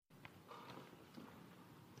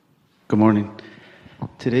Good morning.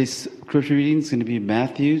 Today's scripture reading is going to be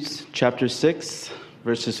Matthew chapter 6,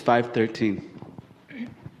 verses 5-13.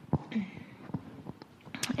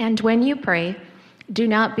 And when you pray, do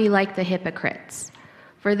not be like the hypocrites,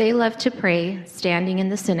 for they love to pray, standing in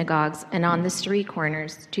the synagogues and on the street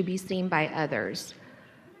corners, to be seen by others.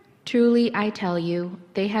 Truly, I tell you,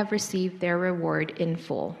 they have received their reward in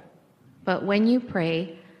full. But when you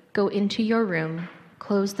pray, go into your room,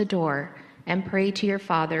 close the door, and pray to your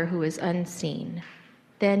Father who is unseen.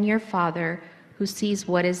 Then your Father, who sees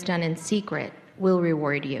what is done in secret, will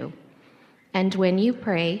reward you. And when you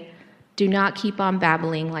pray, do not keep on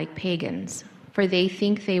babbling like pagans, for they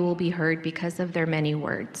think they will be heard because of their many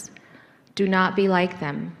words. Do not be like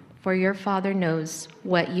them, for your Father knows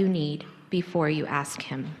what you need before you ask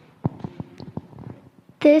him.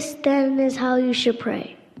 This then is how you should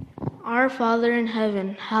pray. Our Father in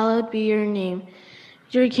heaven, hallowed be your name.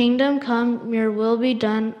 Your kingdom come, your will be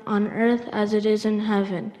done on earth as it is in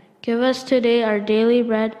heaven. Give us today our daily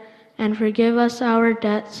bread, and forgive us our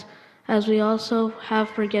debts, as we also have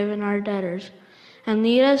forgiven our debtors. And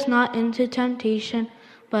lead us not into temptation,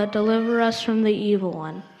 but deliver us from the evil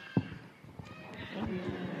one.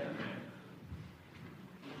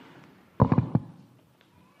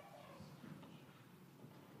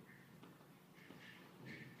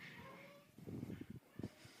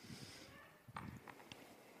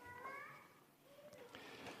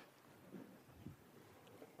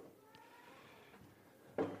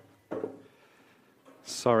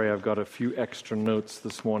 Sorry, I've got a few extra notes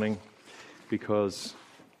this morning because,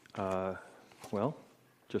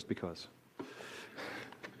 just because.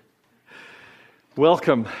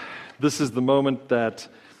 Welcome. This is the moment that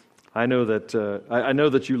I know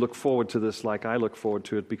that you look forward to this like I look forward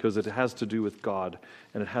to it, because it has to do with God,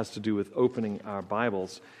 and it has to do with opening our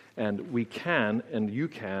Bibles. And we can, and you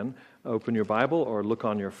can, open your Bible or look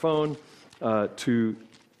on your phone to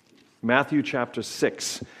Matthew chapter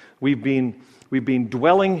 6. We've been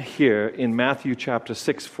dwelling here in Matthew chapter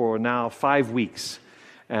 6 for now 5 weeks,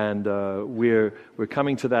 and we're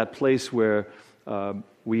coming to that place where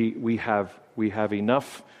we have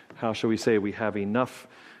enough. How shall we say? We have enough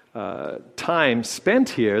time spent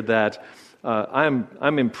here that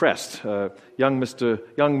I'm impressed.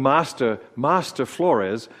 Young Master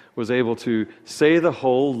Flores was able to say the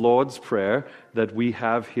whole Lord's Prayer that we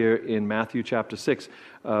have here in Matthew chapter 6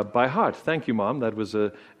 by heart. Thank you, Mom. That was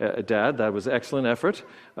Dad. That was excellent effort.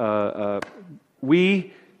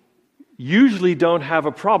 We usually don't have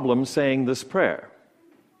a problem saying this prayer.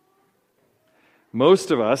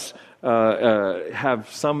 Most of us have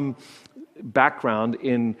some background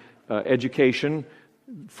in education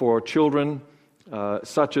for children,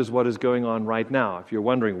 such as what is going on right now. If you're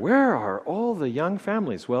wondering, where are all the young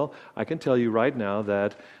families? Well, I can tell you right now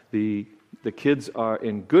that the kids are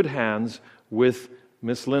in good hands with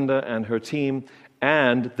Miss Linda and her team,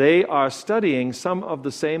 and they are studying some of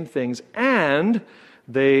the same things, and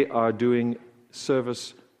they are doing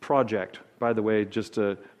service project. By the way, just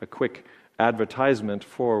a quick advertisement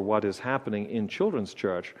for what is happening in Children's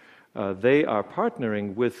Church. They are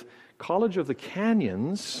partnering with College of the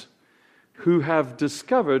Canyons, College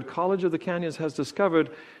of the Canyons has discovered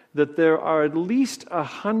that there are at least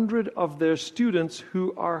 100 of their students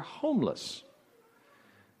who are homeless.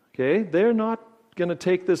 Okay, they're not going to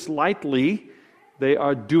take this lightly. They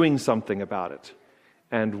are doing something about it.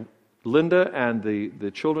 And Linda and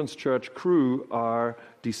the Children's Church crew are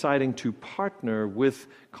deciding to partner with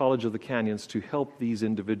College of the Canyons to help these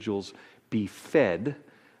individuals be fed.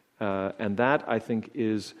 And that, I think,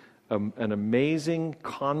 is an amazing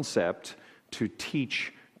concept to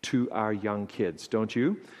teach to our young kids, don't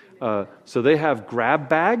you? So they have grab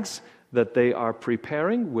bags that they are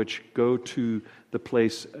preparing, which go to the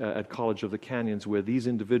place at College of the Canyons where these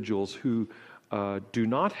individuals who do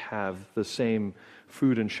not have the same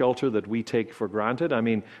food and shelter that we take for granted. I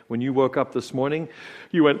mean, when you woke up this morning,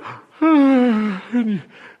 you went, and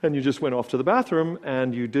you just went off to the bathroom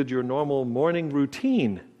and you did your normal morning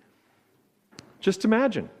routine. Just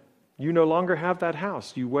imagine, you no longer have that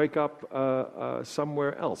house. You wake up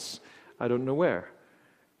somewhere else. I don't know where.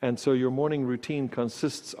 And so your morning routine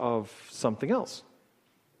consists of something else.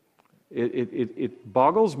 It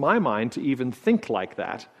boggles my mind to even think like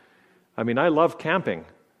that. I mean, I love camping.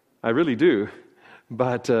 I really do.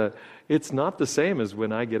 But it's not the same as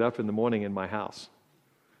when I get up in the morning in my house.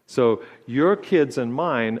 So your kids and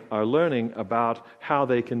mine are learning about how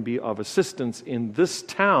they can be of assistance in this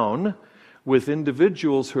town with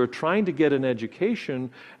individuals who are trying to get an education,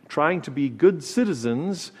 trying to be good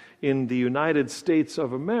citizens in the United States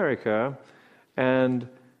of America, and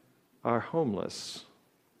are homeless.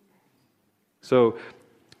 So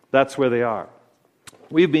That's where they are.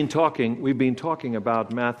 We've been talking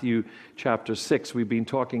about Matthew chapter 6. We've been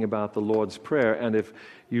talking about the Lord's Prayer. And if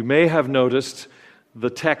you may have noticed, the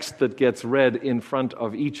text that gets read in front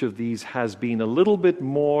of each of these has been a little bit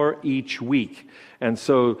more each week. And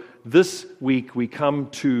so this week we come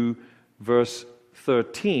to verse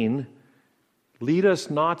 13. Lead us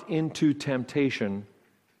not into temptation,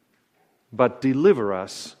 but deliver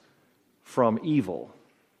us from evil.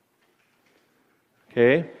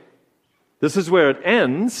 Okay? This is where it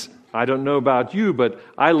ends. I don't know about you, but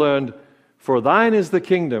I learned, for thine is the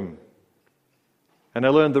kingdom. And I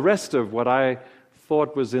learned the rest of what I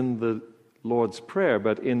thought was in the Lord's Prayer.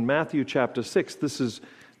 But in Matthew chapter 6, this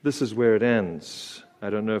is where it ends. I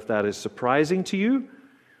don't know if that is surprising to you.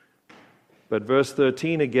 But verse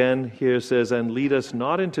 13 again here says, and lead us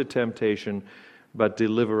not into temptation, but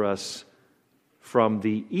deliver us from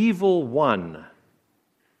the evil one.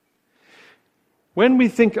 When we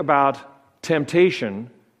think about temptation,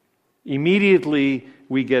 immediately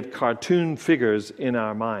we get cartoon figures in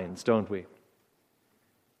our minds, don't we?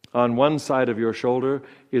 On one side of your shoulder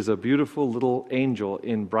is a beautiful little angel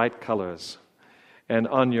in bright colors. And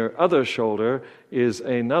on your other shoulder is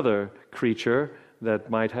another creature that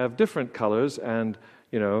might have different colors and,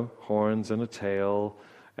 horns and a tail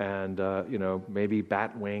and, maybe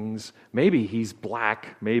bat wings. Maybe he's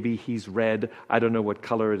black, maybe he's red. I don't know what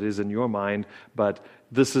color it is in your mind, but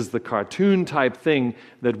this is the cartoon type thing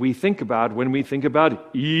that we think about when we think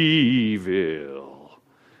about evil.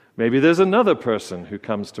 Maybe there's another person who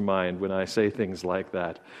comes to mind when I say things like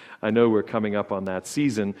that. I know we're coming up on that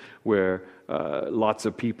season where lots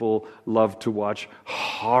of people love to watch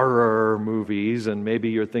horror movies, and maybe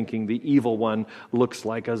you're thinking the evil one looks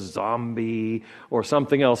like a zombie or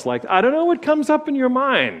something else like that. I don't know what comes up in your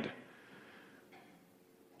mind.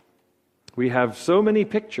 We have so many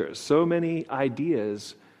pictures, so many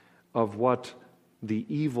ideas of what the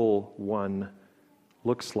evil one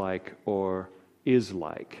looks like or is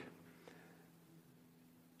like.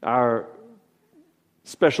 Our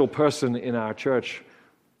special person in our church,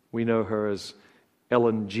 we know her as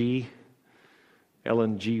Ellen G.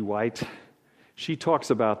 White. She talks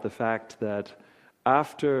about the fact that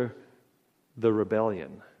after the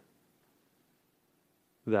rebellion,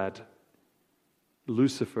 that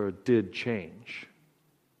Lucifer did change.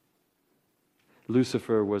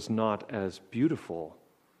 Lucifer was not as beautiful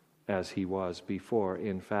as he was before.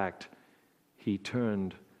 In fact, he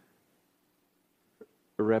turned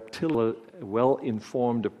a reptilian,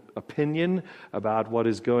 well-informed opinion about what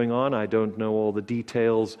is going on. I don't know all the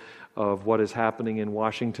details of what is happening in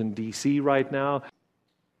Washington, D.C. right now. I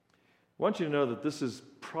want you to know that this is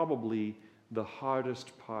probably the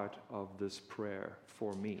hardest part of this prayer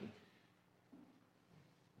for me.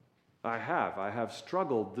 I have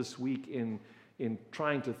struggled this week in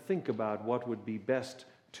trying to think about what would be best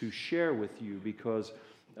to share with you, because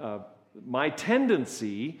my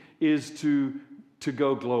tendency is to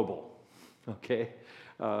go global. Okay,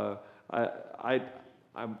 I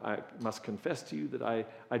must confess to you that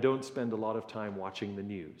I don't spend a lot of time watching the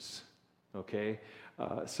news. Okay,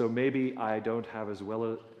 so maybe I don't have as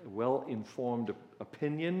well-informed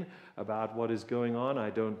opinion about what is going on. I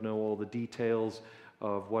don't know all the details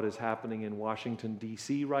of what is happening in Washington,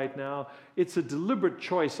 D.C. right now. It's a deliberate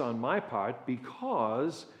choice on my part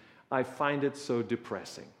because I find it so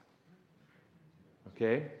depressing.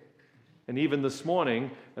 Okay? And even this morning,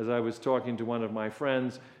 as I was talking to one of my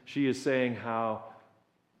friends, she is saying how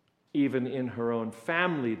even in her own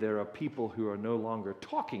family there are people who are no longer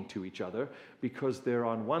talking to each other because they're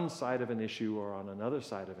on one side of an issue or on another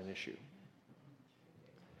side of an issue.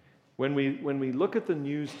 When we look at the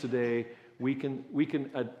news today, we can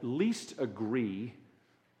at least agree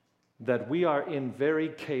that we are in very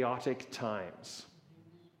chaotic times.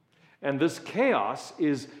 And this chaos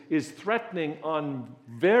is threatening on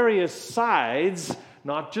various sides,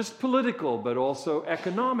 not just political, but also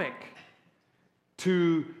economic,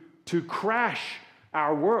 to crash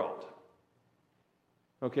our world.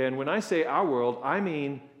 Okay, and when I say our world, I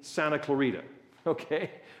mean Santa Clarita. Okay,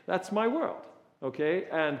 that's my world. Okay,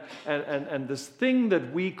 and this thing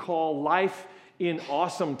that we call life in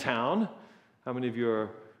Awesome Town. How many of you are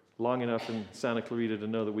long enough in Santa Clarita to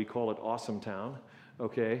know that we call it Awesome Town?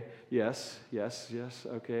 Okay, yes,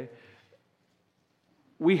 okay.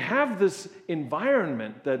 We have this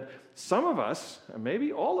environment that some of us, and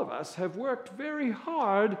maybe all of us, have worked very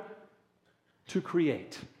hard to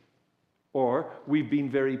create. Or we've been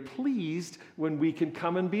very pleased when we can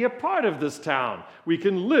come and be a part of this town. We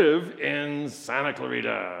can live in Santa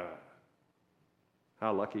Clarita.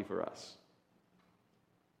 How lucky for us.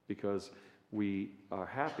 Because we are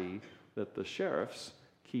happy that the sheriffs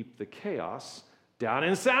keep the chaos down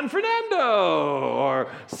in San Fernando or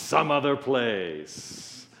some other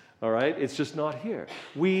place. All right? It's just not here.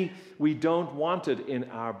 We don't want it in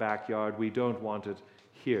our backyard. We don't want it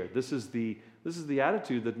here. This is the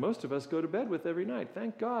attitude that most of us go to bed with every night.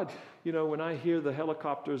 Thank God, when I hear the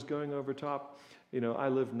helicopters going over top, I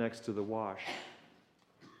live next to the Wash.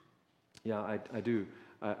 Yeah, I do.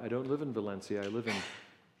 I don't live in Valencia. I live in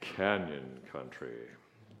Canyon Country.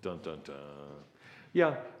 Dun, dun, dun.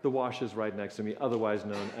 Yeah, the Wash is right next to me, otherwise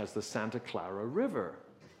known as the Santa Clara River.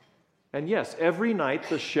 And yes, every night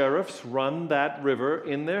the sheriffs run that river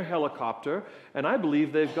in their helicopter, and I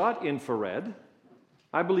believe they've got infrared.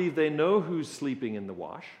 I believe they know who's sleeping in the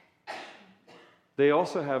Wash. They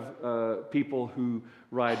also have people who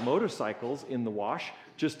ride motorcycles in the Wash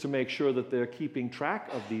just to make sure that they're keeping track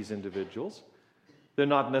of these individuals. They're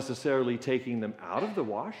not necessarily taking them out of the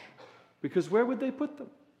Wash, because where would they put them?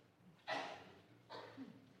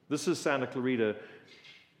 This is Santa Clarita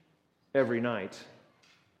every night.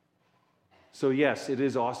 So yes, it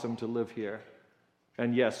is awesome to live here.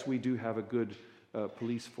 And yes, we do have a good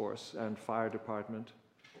police force and fire department.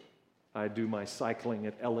 I do my cycling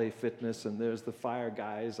at LA Fitness, and there's the fire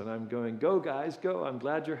guys, and I'm going, go guys, go. I'm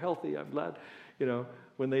glad you're healthy. I'm glad,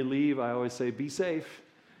 when they leave, I always say, be safe,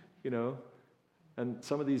 And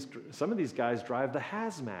some of these guys drive the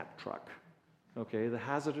hazmat truck, okay, the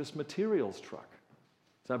hazardous materials truck.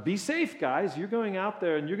 So be safe, guys. You're going out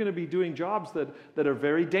there, and you're going to be doing jobs that are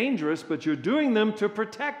very dangerous, but you're doing them to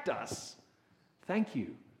protect us. Thank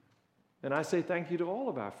you. And I say thank you to all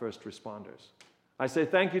of our first responders. I say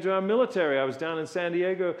thank you to our military. I was down in San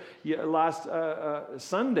Diego last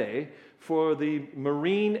Sunday for the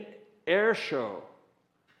Marine Air Show.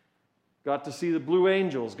 Got to see the Blue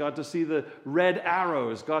Angels, got to see the Red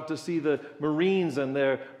Arrows, got to see the Marines and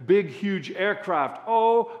their big, huge aircraft.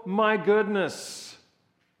 Oh, my goodness.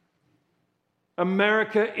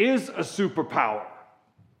 America is a superpower.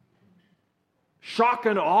 Shock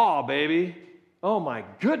and awe, baby. Oh, my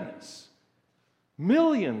goodness.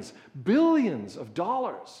 Millions, billions of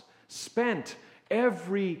dollars spent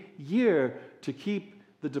every year to keep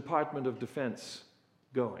the Department of Defense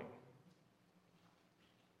going.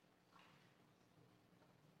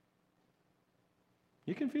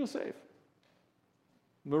 You can feel safe.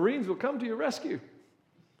 Marines will come to your rescue.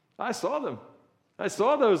 I saw them. I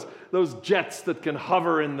saw those jets that can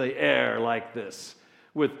hover in the air like this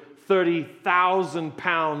with 30,000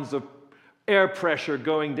 pounds of air pressure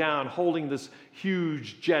going down, holding this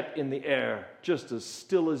huge jet in the air, just as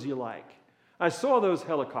still as you like. I saw those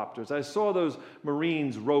helicopters. I saw those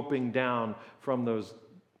Marines roping down from those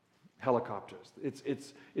helicopters.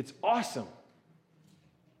 It's awesome.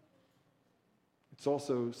 It's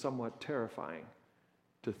also somewhat terrifying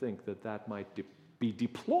to think that might be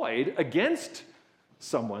deployed against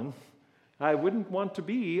someone. I wouldn't want to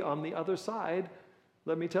be on the other side.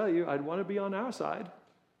 Let me tell you, I'd want to be on our side.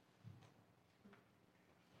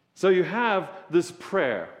 So you have this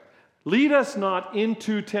prayer. Lead us not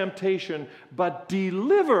into temptation, but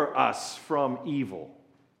deliver us from evil.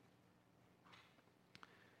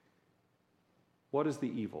 What is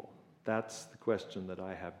the evil? That's the question that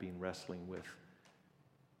I have been wrestling with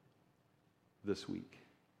this week.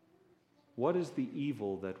 What is the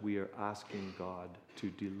evil that we are asking God to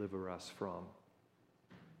deliver us from?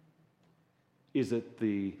 Is it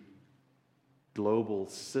the global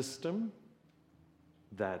system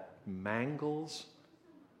that mangles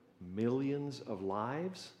millions of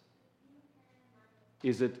lives?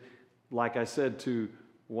 Is it, like I said to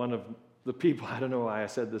one of the people, I don't know why I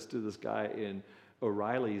said this to this guy in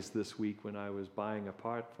O'Reilly's this week when I was buying a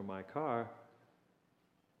part for my car.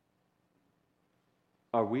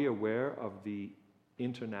 Are we aware of the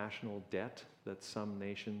international debt that some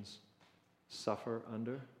nations suffer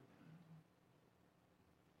under?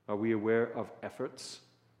 Are we aware of efforts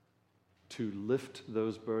to lift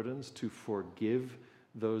those burdens, to forgive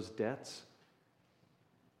those debts?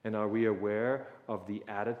 And are we aware of the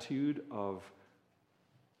attitude of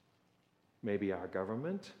maybe our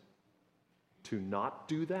government to not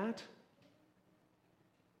do that?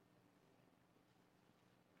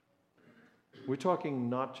 We're talking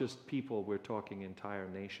not just people, we're talking entire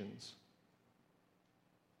nations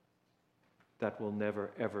that will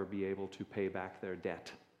never, ever be able to pay back their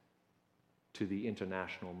debt to the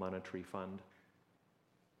International Monetary Fund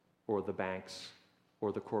or the banks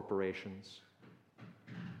or the corporations.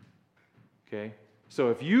 Okay?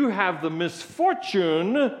 So if you have the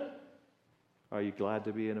misfortune, are you glad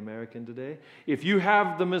to be an American today? If you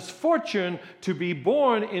have the misfortune to be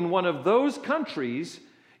born in one of those countries,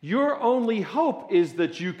 your only hope is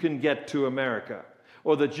that you can get to America.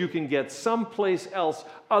 or that you can get someplace else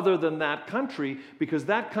other than that country, because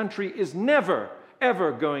that country is never,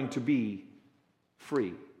 ever going to be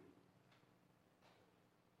free.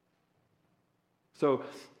 So,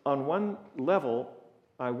 on one level,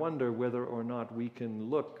 I wonder whether or not we can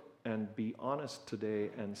look and be honest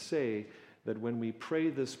today and say that when we pray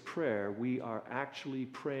this prayer, we are actually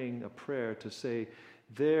praying a prayer to say,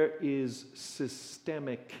 there is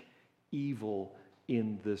systemic evil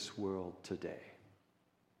in this world today.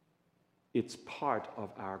 It's part of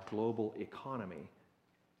our global economy.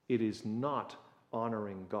 It is not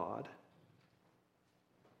honoring God,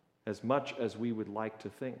 as much as we would like to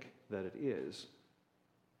think that it is.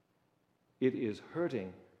 It is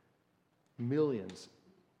hurting millions,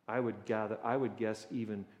 I would guess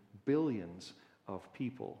even billions of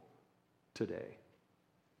people today.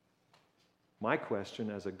 My question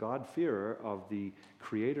as a God-fearer of the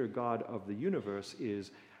Creator God of the universe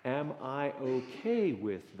is, am I okay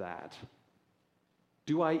with that?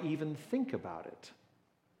 Do I even think about it?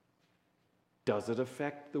 Does it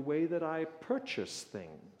affect the way that I purchase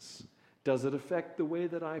things? Does it affect the way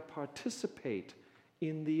that I participate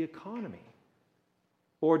in the economy?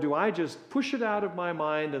 Or do I just push it out of my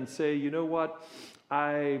mind and say, you know what,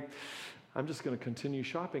 I'm just going to continue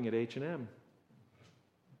shopping at H&M.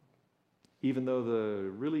 Even though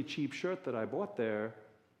the really cheap shirt that I bought there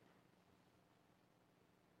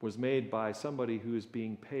was made by somebody who is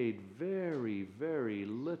being paid very, very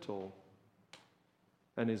little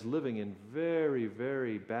and is living in very,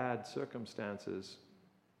 very bad circumstances,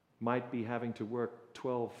 might be having to work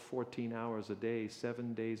 12, 14 hours a day,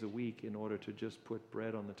 7 days a week in order to just put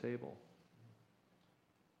bread on the table.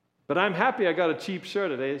 But I'm happy I got a cheap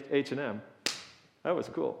shirt at H&M. That was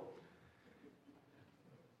cool.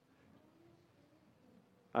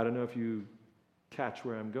 I don't know if you catch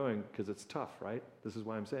where I'm going, because it's tough, right? This is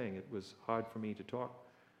why I'm saying it was hard for me to talk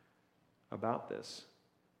about this,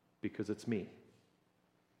 because it's me.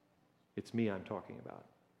 It's me I'm talking about.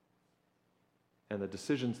 And the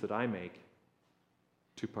decisions that I make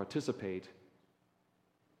to participate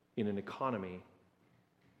in an economy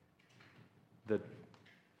that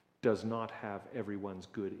does not have everyone's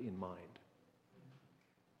good in mind.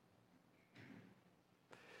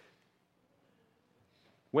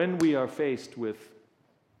 When we are faced with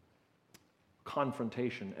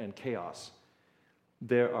confrontation and chaos,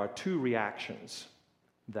 there are two reactions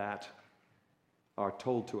that are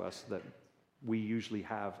told to us that we usually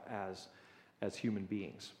have as human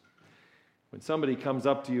beings. When somebody comes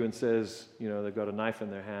up to you and says, you know, they've got a knife in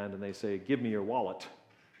their hand and they say, give me your wallet,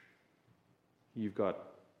 you've got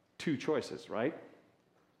two choices, right?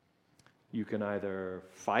 You can either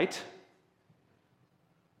fight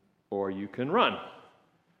or you can run.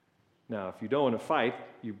 Now, if you don't want to fight,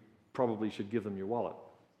 you probably should give them your wallet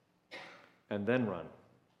and then run.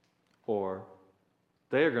 Or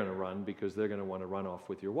they're going to run because they're going to want to run off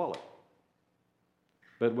with your wallet.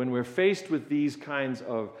 But when we're faced with these kinds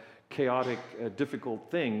of chaotic,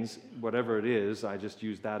 difficult things, whatever it is, I just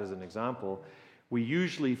use that as an example, we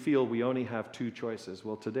usually feel we only have two choices.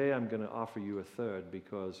 Well, today I'm going to offer you a third,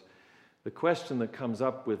 because the question that comes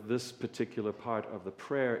up with this particular part of the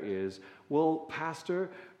prayer is, well, Pastor,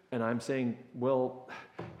 and I'm saying, well,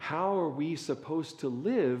 how are we supposed to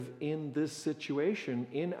live in this situation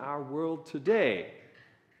in our world today?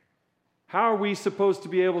 How are we supposed to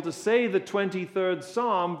be able to say the 23rd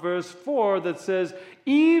Psalm, verse 4, that says,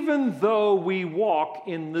 even though we walk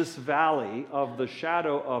in this valley of the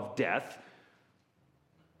shadow of death,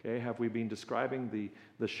 okay, have we been describing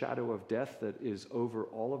the shadow of death that is over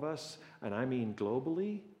all of us, and I mean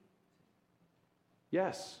globally?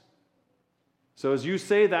 Yes. So as you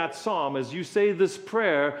say that psalm, as you say this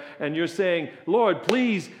prayer, and you're saying, Lord,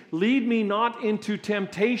 please lead me not into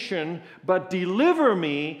temptation, but deliver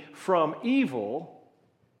me from evil,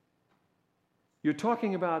 you're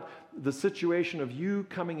talking about the situation of you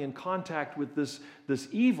coming in contact with this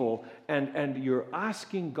evil, and you're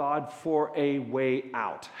asking God for a way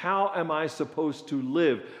out. How am I supposed to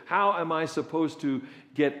live? How am I supposed to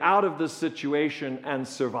get out of this situation and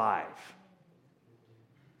survive?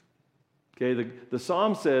 Okay, the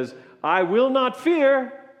psalm says, I will not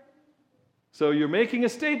fear. So you're making a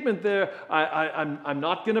statement there. I'm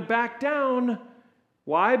not going to back down.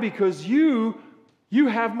 Why? Because you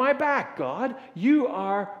have my back, God. You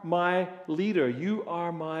are my leader. You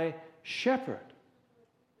are my shepherd.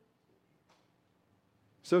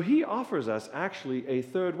 So he offers us actually a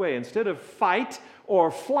third way. Instead of fight or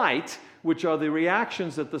flight, which are the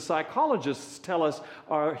reactions that the psychologists tell us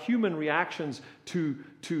are human reactions to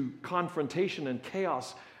confrontation and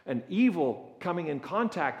chaos and evil coming in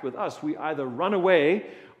contact with us, we either run away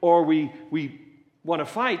or we want to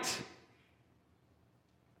fight,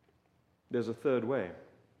 there's a third way.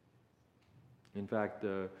 In fact,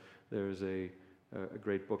 there's a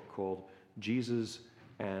great book called Jesus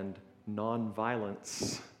and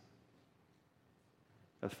Nonviolence,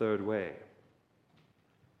 a Third Way.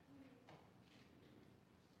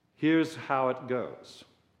 Here's how it goes.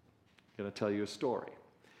 I'm going to tell you a story.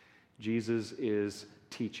 Jesus is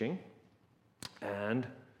teaching, and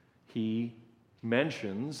he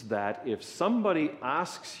mentions that if somebody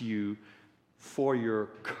asks you for your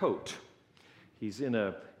coat, he's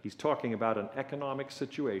talking about an economic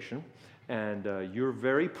situation, and you're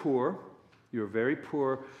very poor,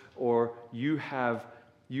 or you have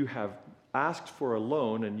asked for a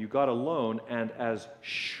loan, and you got a loan, and as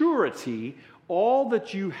surety, all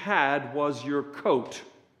that you had was your coat.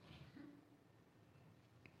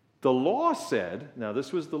 The law said, now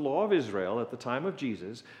this was the law of Israel at the time of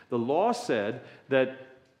Jesus, the law said that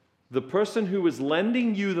the person who was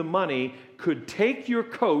lending you the money could take your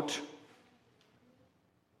coat,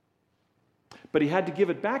 but he had to give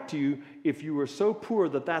it back to you if you were so poor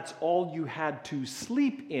that that's all you had to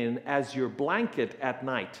sleep in as your blanket at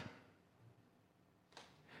night.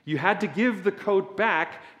 You had to give the coat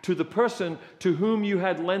back to the person to whom you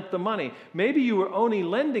had lent the money. Maybe you were only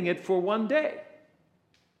lending it for one day,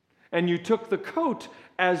 and you took the coat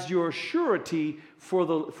as your surety for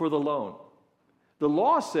the loan. The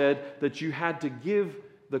law said that you had to give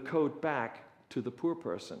the coat back to the poor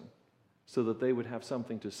person so that they would have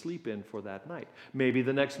something to sleep in for that night. Maybe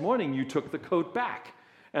the next morning you took the coat back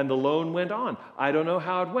and the loan went on. I don't know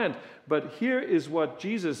how it went, but here is what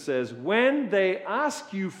Jesus says. When they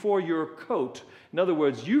ask you for your coat, in other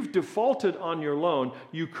words, you've defaulted on your loan,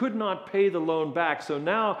 you could not pay the loan back, so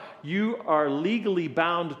now you are legally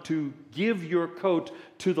bound to give your coat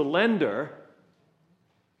to the lender.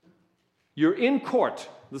 You're in court.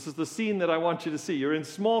 This is the scene that I want you to see. You're in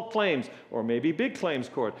small claims, or maybe big claims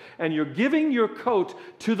court, and you're giving your coat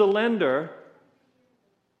to the lender.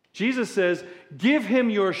 Jesus says, give him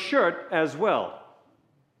your shirt as well.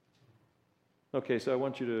 Okay, so I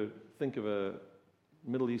want you to think of a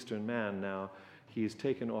Middle Eastern man now. He's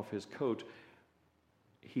taken off his coat.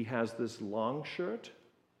 He has this long shirt.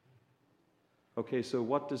 Okay, so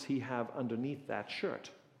what does he have underneath that shirt?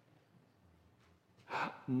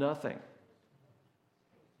 Nothing.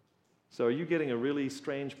 So are you getting a really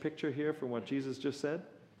strange picture here from what Jesus just said?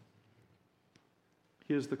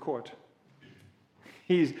 Here's the court.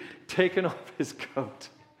 He's taken off his coat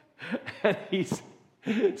and he's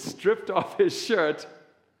stripped off his shirt.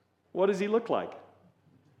 What does he look like?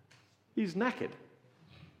 He's naked.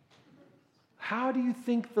 How do you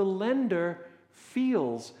think the lender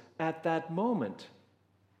feels at that moment?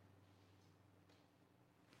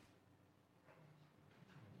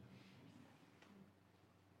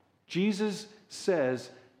 Jesus says,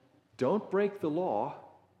 don't break the law,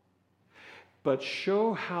 but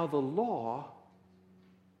show how the law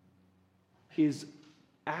is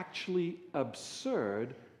actually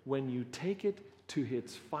absurd when you take it to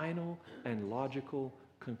its final and logical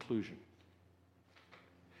conclusion.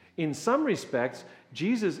 In some respects,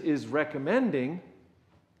 Jesus is recommending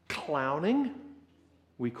clowning,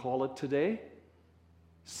 we call it today.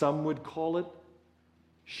 Some would call it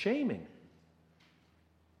shaming.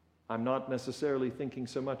 I'm not necessarily thinking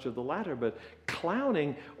so much of the latter, but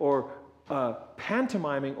clowning or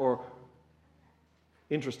pantomiming, or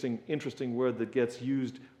interesting word that gets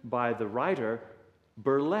used by the writer,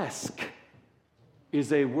 burlesque,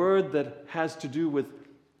 is a word that has to do with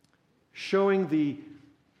showing the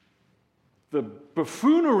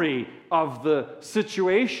buffoonery of the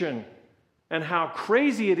situation and how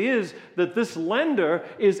crazy it is that this lender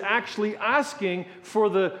is actually asking for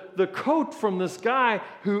the coat from this guy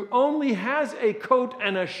who only has a coat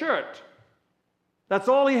and a shirt. That's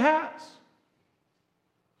all he has.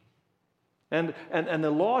 And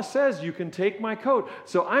the law says you can take my coat,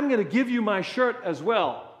 so I'm going to give you my shirt as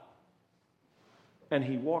well. And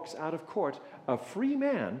he walks out of court a free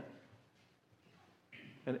man,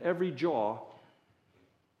 and every jaw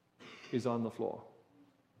is on the floor.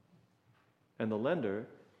 And the lender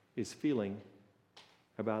is feeling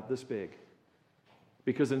about this big.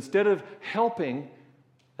 Because instead of helping,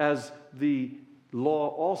 as the law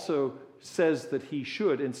also says that he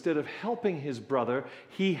should, instead of helping his brother,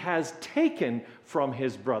 he has taken from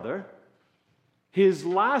his brother his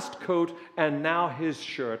last coat and now his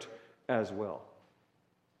shirt as well.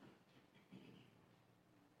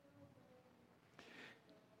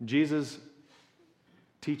 Jesus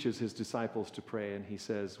teaches his disciples to pray, and he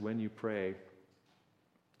says, when you pray,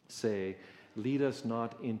 say, lead us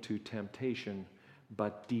not into temptation,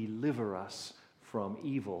 but deliver us from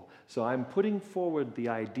evil. So I'm putting forward the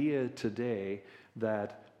idea today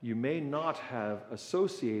that you may not have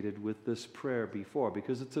associated with this prayer before,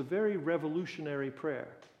 because it's a very revolutionary prayer.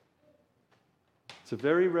 It's a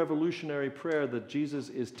very revolutionary prayer that Jesus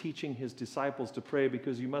is teaching his disciples to pray,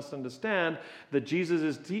 because you must understand that Jesus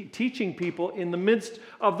is teaching people in the midst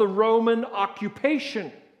of the Roman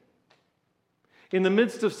occupation, in the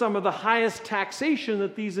midst of some of the highest taxation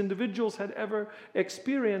that these individuals had ever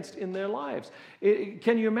experienced in their lives.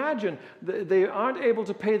 Can you imagine? They aren't able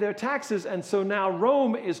to pay their taxes, and so now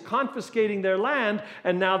Rome is confiscating their land,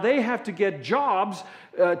 and now they have to get jobs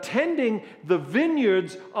tending the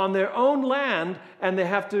vineyards on their own land, and they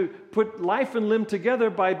have to put life and limb together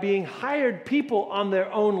by being hired people on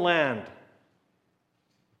their own land.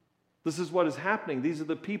 This is what is happening. These are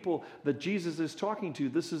the people that Jesus is talking to.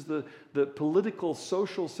 This is the political,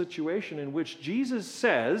 social situation in which Jesus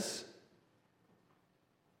says,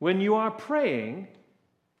 when you are praying,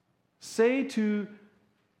 say to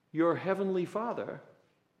your heavenly Father,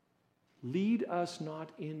 lead us not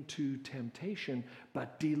into temptation,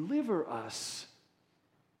 but deliver us.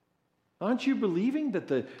 Aren't you believing that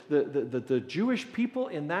the Jewish people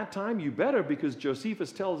in that time, you better, because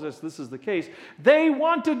Josephus tells us this is the case, they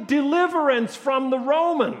wanted deliverance from the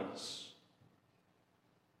Romans.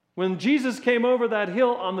 When Jesus came over that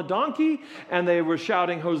hill on the donkey and they were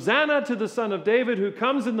shouting, Hosanna to the Son of David, who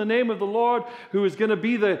comes in the name of the Lord, who is going to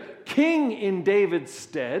be the king in David's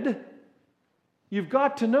stead, you've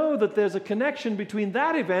got to know that there's a connection between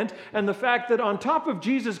that event and the fact that on top of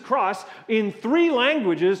Jesus' cross, in 3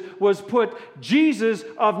 languages, was put Jesus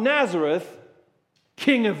of Nazareth,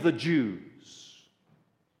 King of the Jews.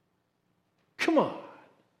 Come on.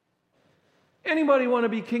 Anybody want to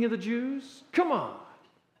be King of the Jews? Come on.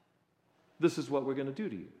 This is what we're going to do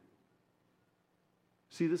to you.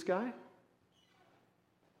 See this guy?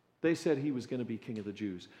 They said he was going to be King of the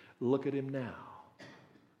Jews. Look at him now.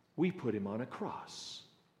 We put him on a cross.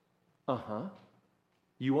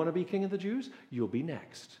 You want to be King of the Jews? You'll be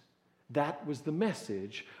next. That was the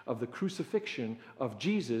message of the crucifixion of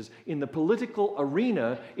Jesus in the political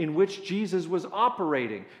arena in which Jesus was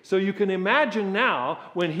operating. So you can imagine now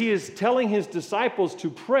when he is telling his disciples to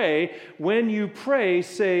pray, when you pray,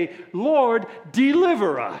 say, Lord,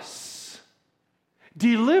 deliver us.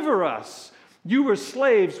 Deliver us. You were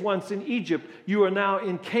slaves once in Egypt. You are now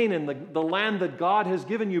in Canaan, the land that God has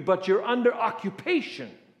given you, but you're under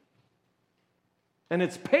occupation. And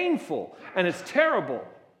it's painful and it's terrible.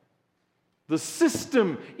 The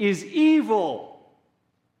system is evil.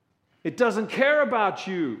 It doesn't care about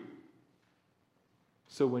you.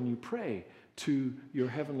 So when you pray to your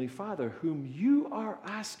Heavenly Father, whom you are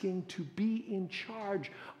asking to be in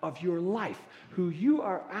charge of your life, who you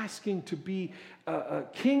are asking to be a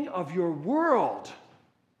king of your world,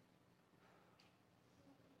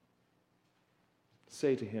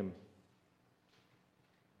 say to him,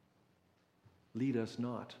 lead us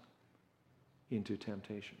not into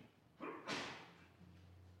temptation.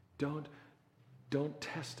 Don't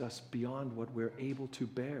test us beyond what we're able to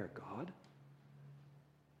bear, God.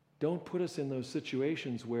 Don't put us in those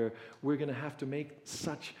situations where we're going to have to make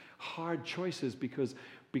such hard choices because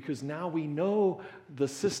now we know the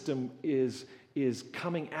system is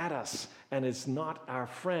coming at us and it's not our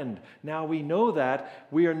friend. Now we know that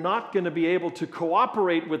we are not going to be able to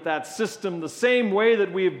cooperate with that system the same way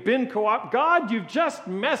that we have been God, you've just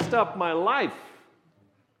messed up my life.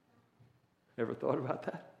 Ever thought about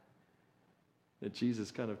that? That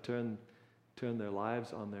Jesus kind of turned their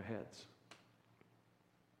lives on their heads.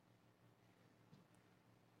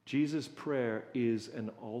 Jesus' prayer is an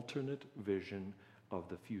alternate vision of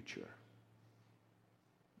the future.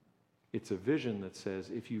 It's a vision that says,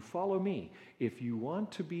 if you follow me, if you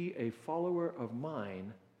want to be a follower of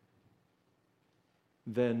mine,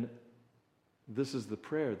 then this is the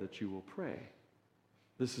prayer that you will pray.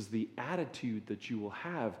 This is the attitude that you will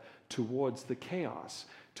have towards the chaos,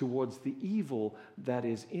 towards the evil that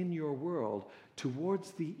is in your world,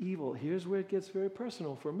 towards the evil. Here's where it gets very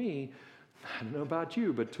personal for me. I don't know about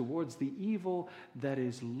you, but towards the evil that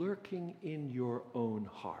is lurking in your own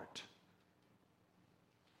heart.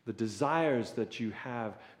 The desires that you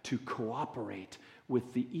have to cooperate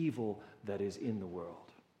with the evil that is in the world.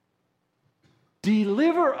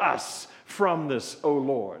 Deliver us from this, O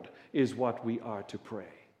Lord, is what we are to pray.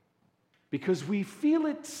 Because we feel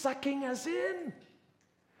it sucking us in.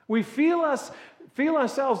 We feel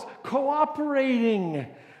ourselves cooperating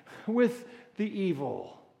with the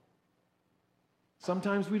evil.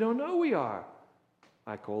 Sometimes we don't know we are.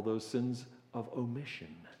 I call those sins of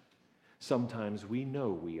omission. Sometimes we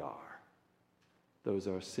know we are. Those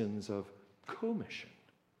are sins of commission.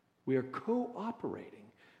 We are cooperating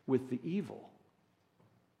with the evil.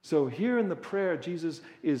 So here in the prayer, Jesus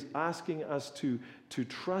is asking us to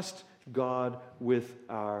trust God with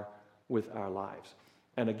our lives.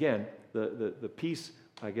 And again, the piece,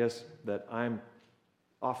 I guess, that I'm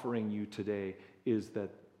offering you today is that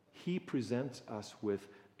he presents us with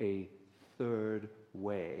a third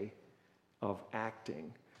way of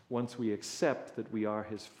acting once we accept that we are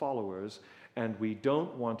his followers, and we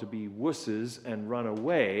don't want to be wusses and run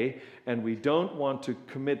away, and we don't want to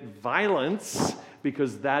commit violence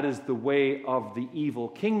because that is the way of the evil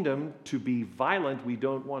kingdom, to be violent. We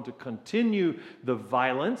don't want to continue the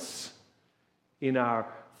violence in our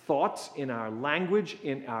thoughts, in our language,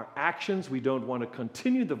 in our actions. We don't want to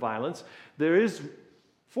continue the violence. There is,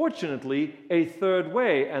 fortunately, a third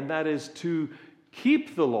way, and that is to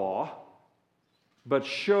keep the law, but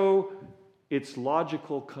show its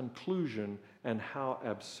logical conclusion and how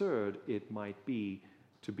absurd it might be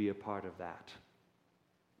to be a part of that.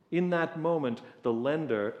 In that moment, the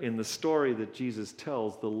lender, in the story that Jesus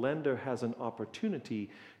tells, the lender has an opportunity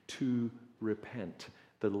to repent.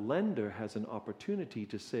 The lender has an opportunity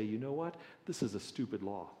to say, you know what? This is a stupid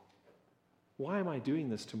law. Why am I doing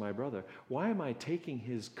this to my brother? Why am I taking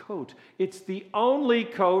his coat? It's the only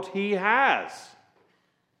coat he has.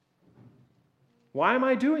 Why am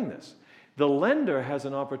I doing this? The lender has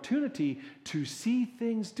an opportunity to see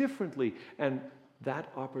things differently, and that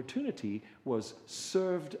opportunity was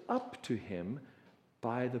served up to him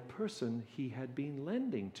by the person he had been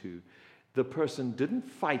lending to. The person didn't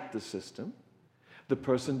fight the system. The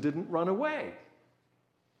person didn't run away.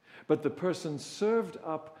 But the person served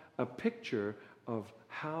up a picture of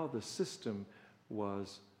how the system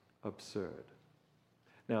was absurd.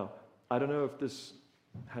 Now, I don't know if this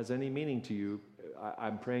has any meaning to you.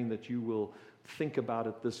 I'm praying that you will think about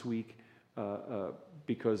it this week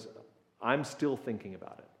because I'm still thinking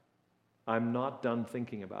about it. I'm not done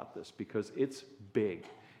thinking about this because it's big.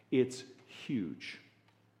 It's huge.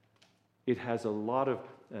 It has a lot of,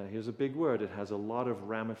 here's a big word, it has a lot of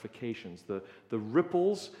ramifications. The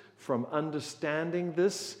ripples from understanding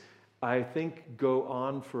this, I think, go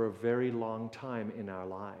on for a very long time in our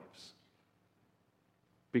lives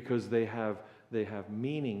because they have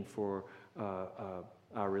meaning for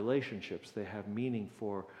our relationships. They have meaning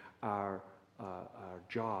for our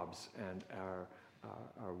jobs and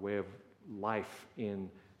our way of life in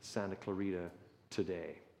Santa Clarita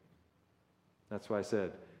today. That's why I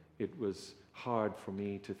said it was hard for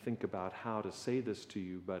me to think about how to say this to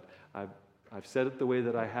you, but I've said it the way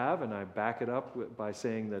that I have, and I back it up by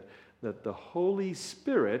saying that the Holy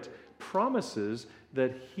Spirit promises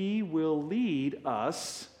that he will lead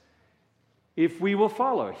us if we will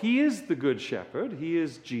follow. He is the Good Shepherd. He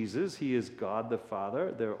is Jesus. He is God the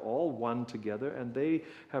Father. They're all one together, and they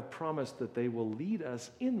have promised that they will lead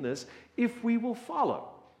us in this if we will follow.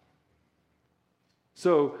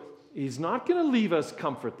 So he's not going to leave us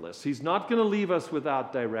comfortless. He's not going to leave us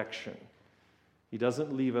without direction. He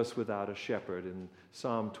doesn't leave us without a shepherd. In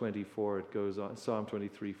Psalm 24, it goes on, Psalm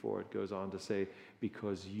 23:4, it goes on to say,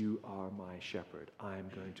 because you are my shepherd,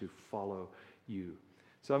 I'm going to follow you.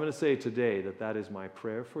 So I'm going to say today that is my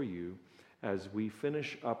prayer for you as we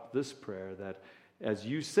finish up this prayer, that as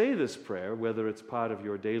you say this prayer, whether it's part of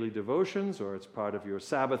your daily devotions or it's part of your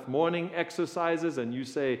Sabbath morning exercises, and you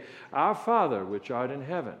say, Our Father, which art in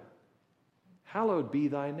heaven, hallowed be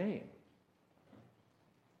thy name.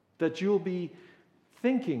 That you'll be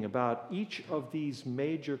thinking about each of these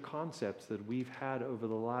major concepts that we've had over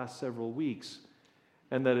the last several weeks,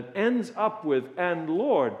 and that it ends up with, and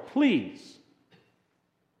Lord, please,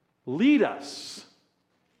 lead us.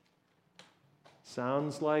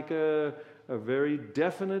 Sounds like a very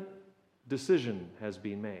definite decision has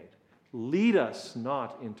been made. Lead us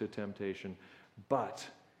not into temptation, but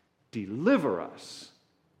deliver us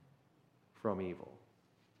from evil.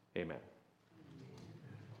 Amen.